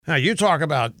Now, you talk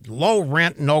about low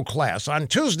rent, no class. On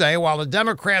Tuesday, while the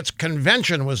Democrats'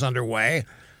 convention was underway,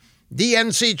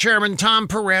 DNC Chairman Tom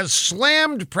Perez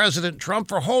slammed President Trump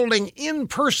for holding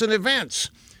in-person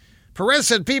events. Perez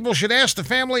said people should ask the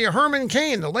family of Herman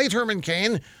Cain, the late Herman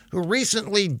Cain, who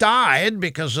recently died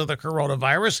because of the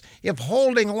coronavirus, if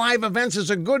holding live events is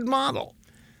a good model.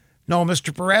 No,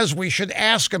 Mr. Perez, we should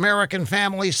ask American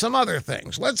families some other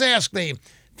things. Let's ask the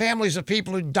families of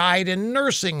people who died in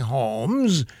nursing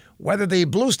homes whether the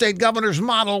blue state governor's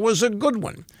model was a good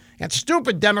one. And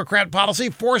stupid Democrat policy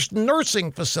forced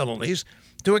nursing facilities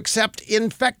to accept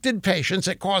infected patients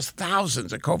that caused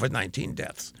thousands of COVID-19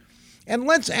 deaths. And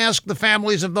let's ask the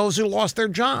families of those who lost their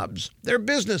jobs, their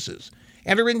businesses,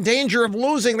 and are in danger of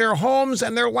losing their homes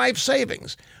and their life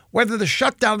savings, whether the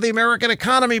shutdown of the American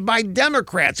economy by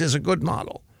Democrats is a good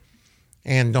model.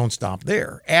 And don't stop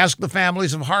there. Ask the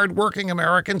families of hardworking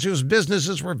Americans whose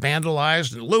businesses were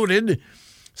vandalized and looted,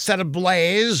 set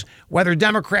ablaze, whether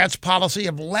Democrats' policy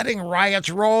of letting riots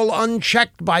roll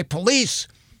unchecked by police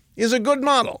is a good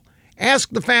model. Ask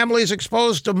the families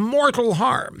exposed to mortal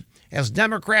harm as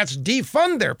Democrats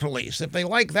defund their police if they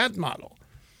like that model.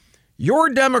 Your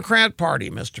Democrat Party,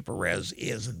 Mr. Perez,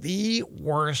 is the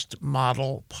worst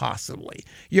model possibly.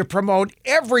 You promote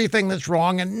everything that's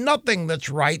wrong and nothing that's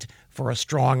right for a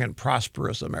strong and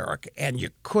prosperous America, and you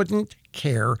couldn't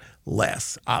care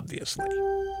less, obviously.